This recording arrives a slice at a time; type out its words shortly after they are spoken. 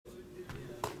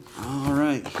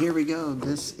here we go.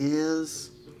 This is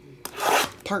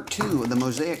part 2 of the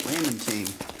Mosaic random team.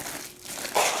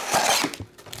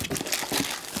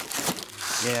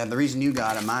 Yeah, the reason you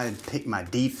got him, I picked my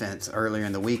defense earlier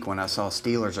in the week when I saw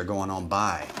Steelers are going on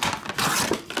bye.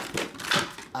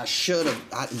 I should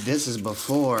have, this is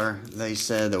before they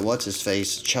said that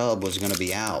what's-his-face, Chubb, was going to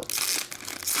be out.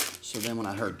 So then when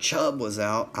I heard Chubb was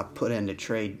out, I put in the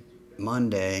trade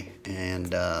Monday,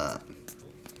 and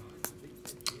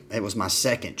it was my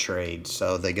second trade.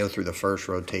 So they go through the first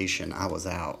rotation. I was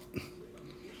out.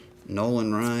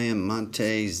 Nolan Ryan,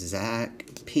 Monte, Zach,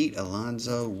 Pete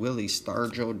Alonso, Willie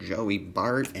Stargell, Joey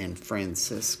Bart, and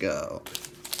Francisco.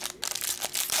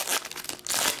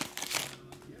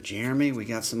 Jeremy, we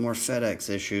got some more FedEx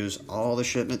issues. All the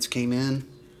shipments came in,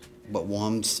 but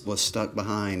one was stuck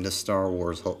behind the Star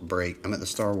Wars break. I'm at the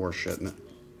Star Wars shipment.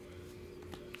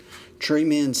 Trey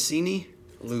Mancini,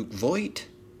 Luke Voigt,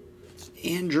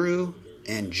 Andrew,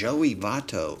 and Joey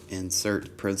Votto.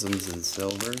 Insert prisms and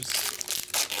silvers.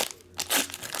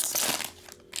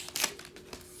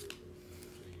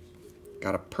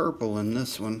 Got a purple in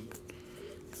this one.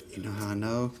 You know how I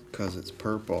know? Because it's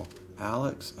purple.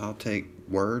 Alex, I'll take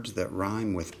words that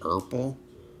rhyme with Urple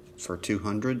for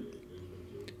 200.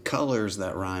 Colors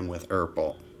that rhyme with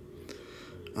Urple.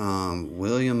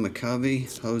 William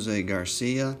McCovey, Jose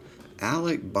Garcia,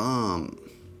 Alec Baum.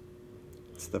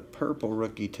 It's the purple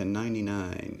rookie to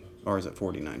 99. Or is it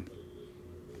 49?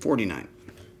 49.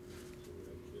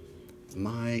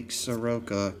 Mike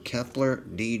Soroka, Kepler,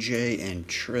 DJ, and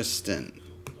Tristan.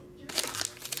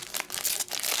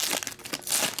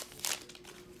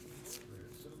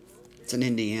 It's in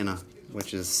Indiana,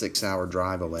 which is a 6-hour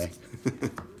drive away.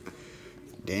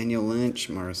 Daniel Lynch,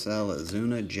 Marcel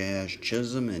Azuna, Jazz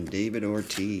Chisholm, and David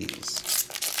Ortiz.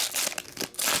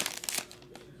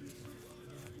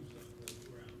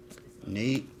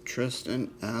 Nate,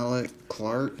 Tristan, Alec,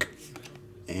 Clark,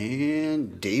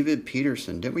 and David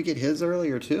Peterson. Didn't we get his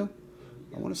earlier too?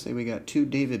 I want to say we got 2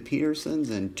 David Petersons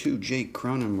and 2 Jake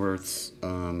Cronenworths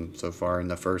so far in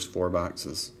the first 4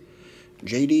 boxes.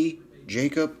 JD,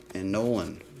 Jacob, and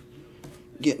Nolan.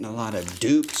 Getting a lot of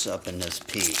dupes up in this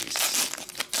piece.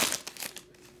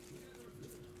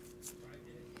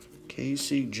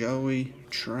 Casey, Joey,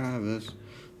 Travis,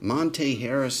 Monte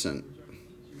Harrison.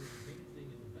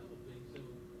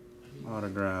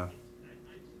 Autograph.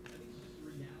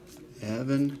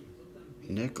 Evan,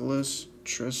 Nicholas,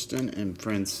 Tristan, and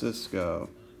Francisco.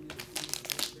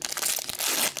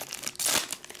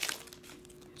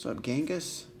 What's up,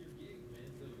 Genghis?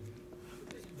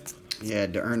 Yeah,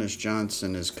 D'Ernest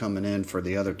Johnson is coming in for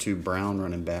the other 2 Brown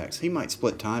running backs. He might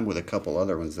split time with a couple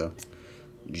other ones, though.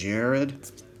 Jared,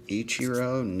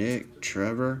 Ichiro, Nick,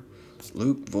 Trevor,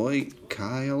 Luke Voigt,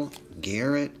 Kyle,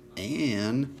 Garrett,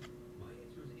 and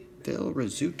Phil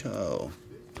Rizzuto.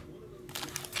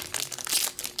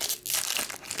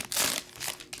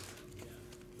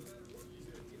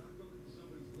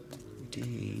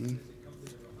 Dean.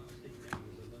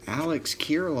 Alex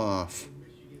Kirilloff.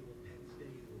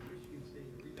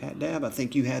 Pat Dab, I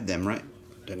think you had them, right?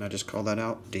 Didn't I just call that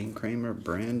out? Dean Kramer,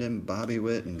 Brandon, Bobby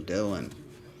Witt, and Dylan.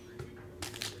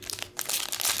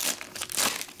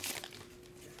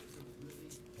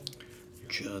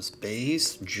 Just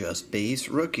base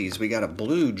rookies. We got a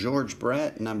blue George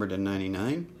Brett, numbered to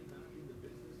 99.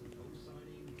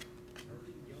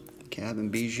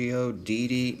 Kevin Biggio,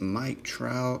 Didi, Mike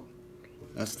Trout.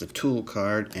 That's the tool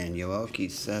card, and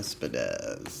Yoelqui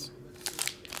Cespedes.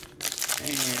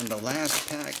 And the last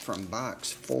pack from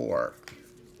box 4.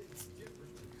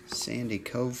 Sandy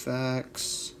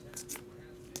Koufax,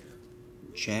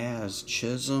 Jazz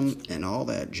Chisholm, and all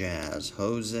that jazz.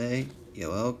 Jose,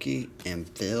 Yoelqui, and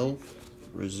Phil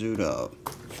Rizzuto.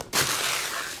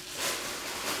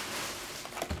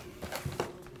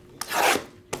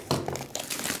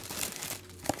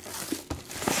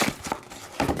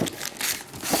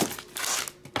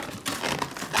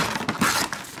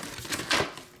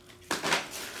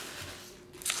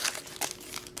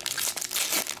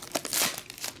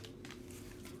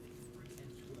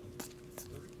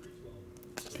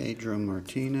 Pedro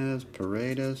Martinez,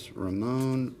 Paredes,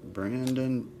 Ramon,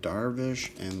 Brandon,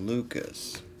 Darvish, and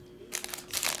Lucas.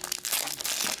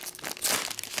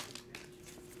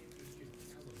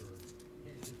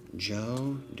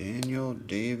 Joe, Daniel,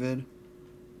 David,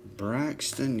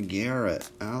 Braxton Garrett,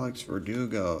 Alex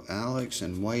Verdugo, Alex,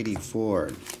 and Whitey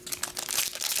Ford.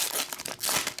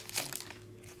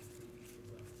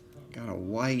 Got a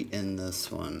white in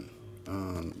this one.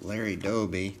 Larry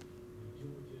Doby.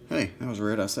 Hey, that was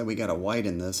weird. I said we got a white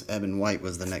in this. Evan White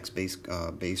was the next base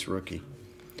rookie.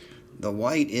 The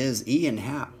white is Ian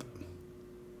Happ.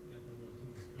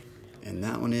 And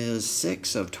that one is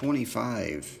 6 of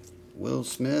 25. Will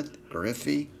Smith,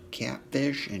 Griffey,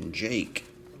 Catfish, and Jake.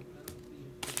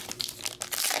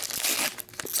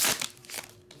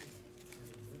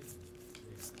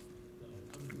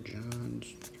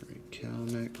 Johns,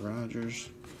 Kelnick, Rogers.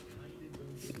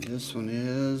 And this one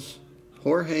is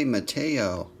Jorge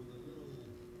Mateo.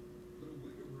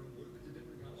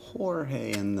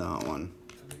 Jorge in that one.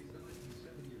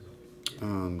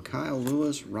 Kyle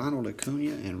Lewis, Ronald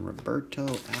Acuna, and Roberto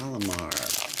Alomar.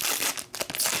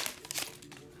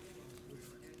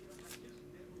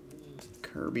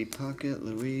 Kirby Puckett,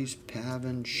 Luis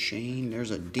Pavin, Shane.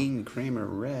 There's a Dean Kramer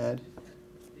red.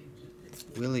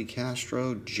 Willie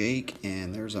Castro, Jake,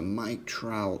 and there's a Mike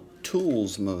Trout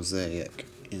Tools Mosaic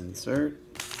insert.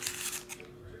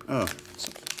 Oh,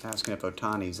 asking if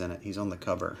Ohtani's in it. He's on the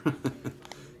cover.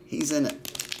 He's in it.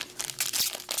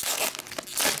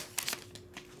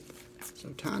 So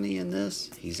Ohtani in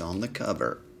this, he's on the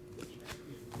cover.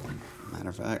 Matter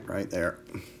of fact, right there.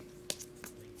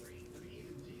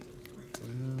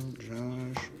 Will,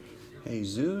 Josh,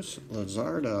 Jesus,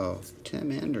 Lazardo,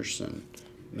 Tim Anderson,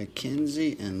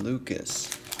 McKenzie, and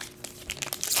Lucas.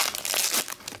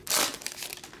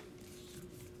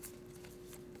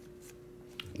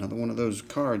 Another one of those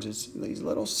cards. It's these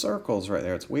little circles right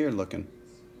there. It's weird looking.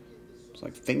 It's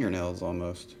like fingernails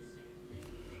almost.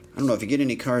 I don't know if you get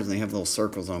any cards and they have little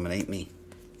circles on them. It ain't me.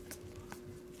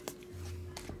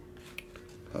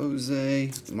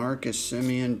 Jose, Marcus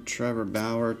Simeon, Trevor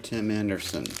Bauer, Tim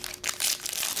Anderson.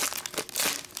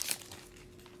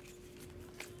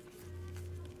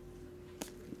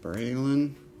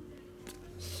 Braylon,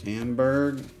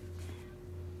 Sandberg,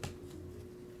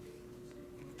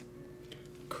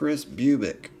 Chris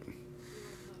Bubick,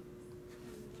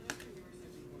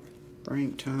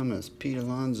 Frank Thomas, Pete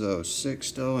Alonso,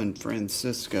 Sixto, and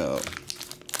Francisco.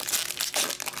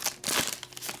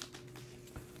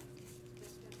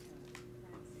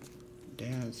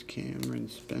 Daz, Cameron,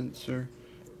 Spencer,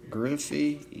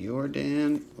 Griffey,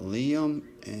 Jordan, Liam,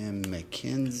 and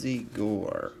Mackenzie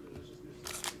Gore.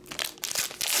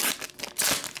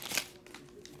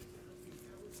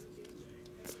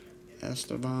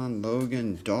 Esteban,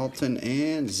 Logan, Dalton,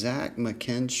 and Zach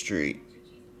McKinstry.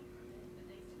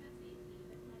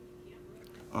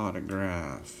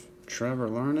 Autograph. Trevor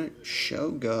Larnach,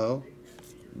 Shogo,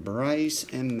 Bryce,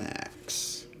 and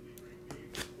Max.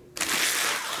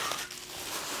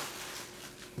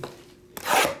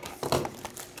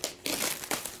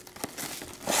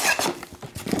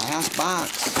 Last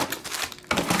box.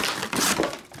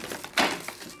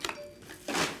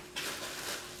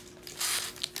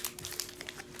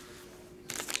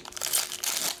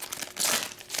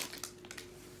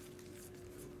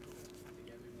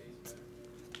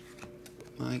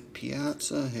 Mike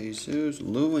Piazza, Jesus,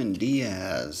 Lewin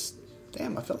Diaz.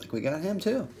 Damn, I felt like we got him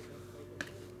too.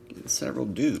 Getting several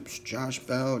dupes. Josh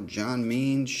Bell, John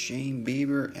Means, Shane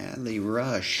Bieber, Adley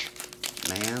Rush.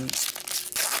 Man.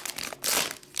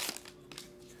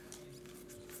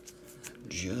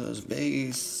 Just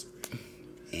Base.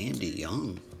 Andy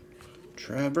Young.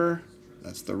 Trevor.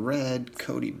 That's the red.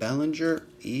 Cody Bellinger,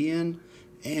 Ian,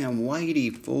 and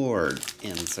Whitey Ford.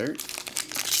 Insert.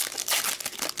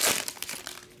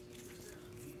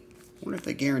 I wonder if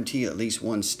they guarantee at least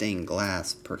one stained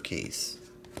glass per case.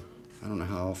 I don't know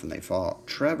how often they fall.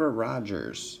 Trevor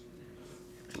Rogers.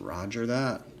 Roger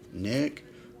that. Nick,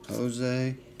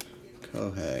 Jose,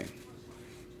 Kohei.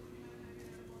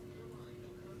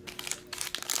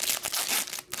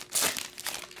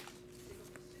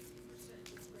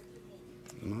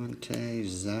 Monte,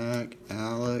 Zach,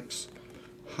 Alex,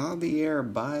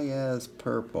 Javier Baez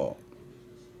purple.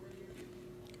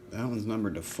 That one's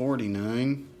numbered to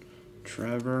 49.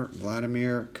 Trevor,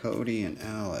 Vladimir, Cody, and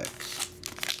Alex.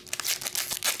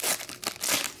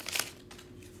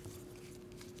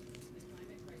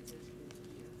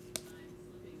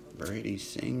 Brady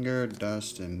Singer,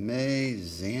 Dustin May,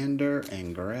 Xander,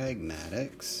 and Greg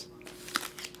Maddux.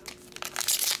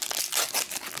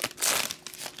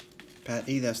 Pat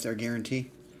E, that's their guarantee.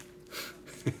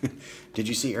 Did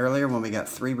you see earlier when we got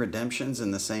 3 redemptions in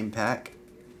the same pack?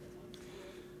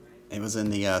 It was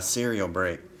in the cereal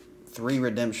break. 3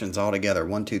 redemptions altogether.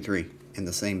 1, 2, 3 in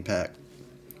the same pack.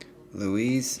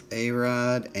 Luis,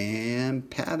 A-Rod, and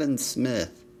Pavin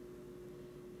Smith.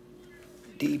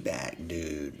 D-back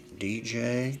dude.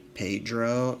 DJ,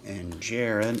 Pedro, and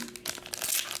Jared.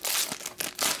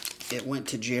 It went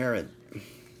to Jared.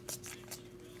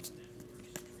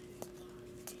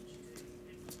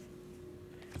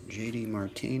 JD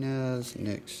Martinez,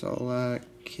 Nick Solak,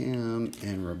 Kim,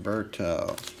 and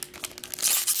Roberto.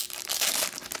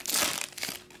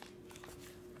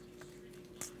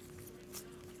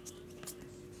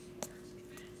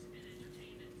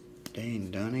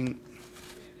 Dane Dunning,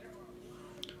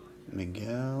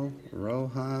 Miguel,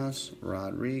 Rojas,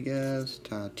 Rodriguez,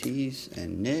 Tatis,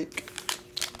 and Nick.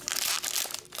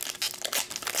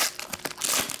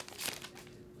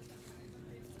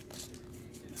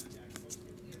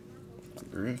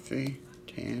 Griffey,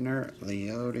 Tanner,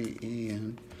 Leote,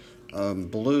 Ian.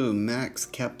 Blue, Max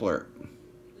Kepler.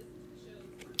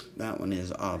 That one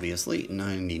is obviously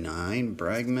 99.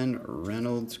 Bregman,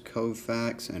 Reynolds,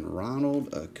 Koufax, and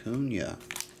Ronald Acuna.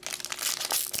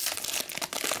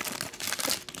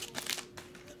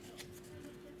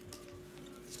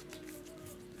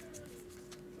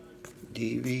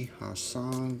 Davey,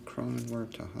 Hassan,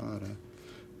 Cronenworth, Tejada.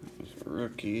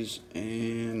 Rookies.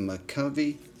 And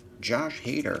McCovey, Josh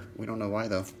Hader. We don't know why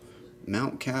though.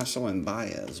 Mountcastle and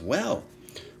Baez. Well,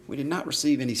 we did not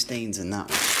receive any stains in that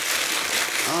one.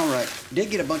 All right. Did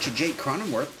get a bunch of Jake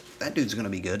Cronenworth. That dude's going to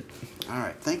be good. All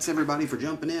right. Thanks everybody for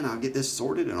jumping in. I'll get this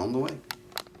sorted and on the way.